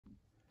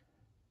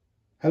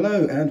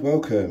Hello and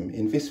welcome.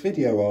 In this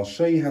video I'll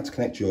show you how to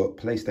connect your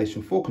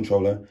PlayStation 4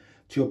 controller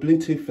to your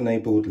Bluetooth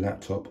enabled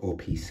laptop or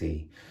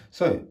PC.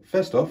 So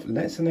first off,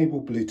 let's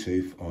enable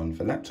Bluetooth on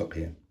the laptop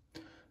here.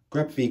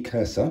 Grab the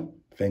cursor,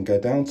 then go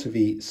down to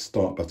the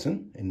start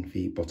button in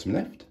the bottom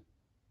left.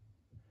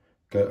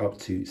 Go up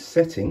to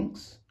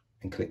settings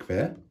and click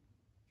there.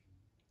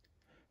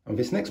 On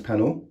this next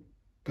panel,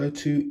 go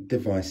to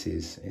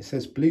devices. It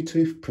says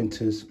Bluetooth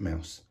printers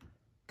mouse.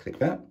 Click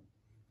that.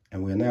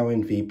 And we're now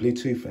in the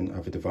Bluetooth and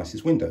other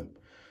devices window.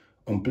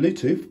 On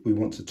Bluetooth, we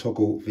want to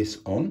toggle this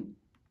on.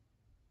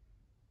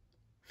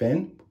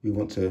 Then we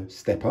want to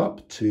step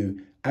up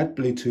to add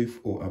Bluetooth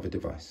or other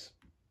device.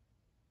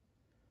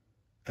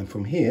 And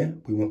from here,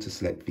 we want to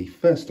select the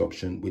first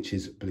option, which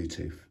is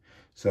Bluetooth.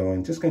 So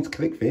I'm just going to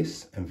click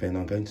this, and then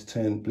I'm going to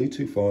turn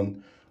Bluetooth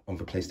on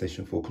the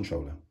PlayStation 4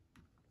 controller.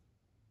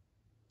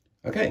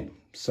 Okay,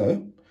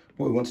 so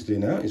what we want to do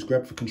now is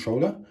grab the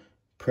controller,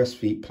 press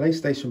the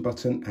PlayStation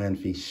button and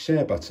the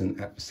share button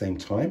at the same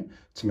time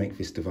to make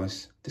this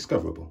device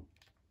discoverable.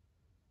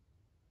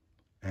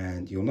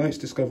 And you'll know it's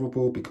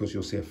discoverable because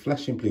you'll see a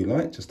flashing blue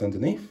light just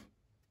underneath.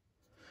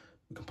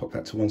 We can pop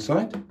that to one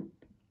side.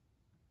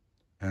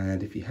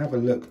 And if you have a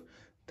look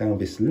down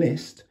this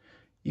list,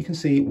 you can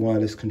see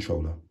wireless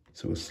controller.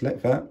 So we'll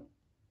select that.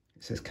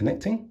 It says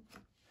connecting.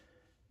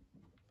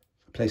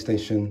 The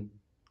PlayStation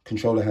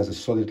controller has a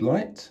solid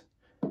light.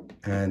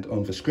 And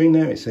on the screen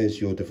there, it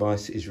says your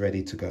device is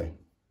ready to go.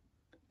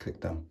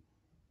 Click done.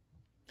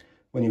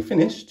 When you're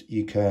finished,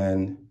 you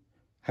can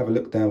have a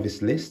look down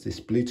this list, this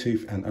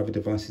Bluetooth and other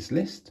devices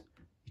list.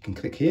 You can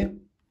click here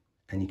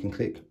and you can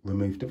click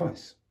remove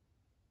device.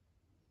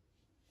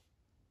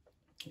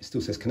 It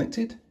still says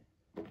connected.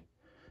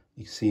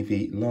 You can see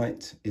the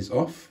light is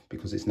off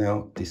because it's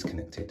now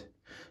disconnected.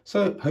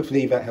 So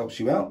hopefully that helps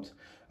you out.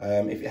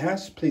 If it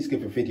has, please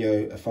give the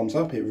video a thumbs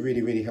up. It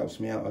really helps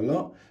me out a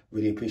lot.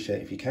 Really appreciate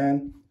it if you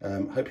can.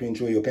 Hope you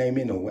enjoy your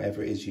gaming or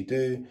whatever it is you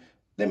do.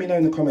 Let me know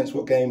in the comments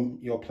what game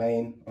you're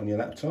playing on your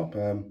laptop.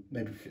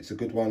 Maybe if it's a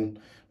good one,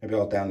 maybe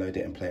I'll download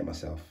it and play it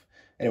myself.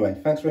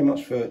 Anyway, thanks very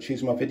much for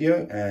choosing my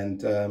video,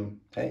 and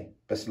hey,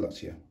 best of luck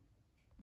to you.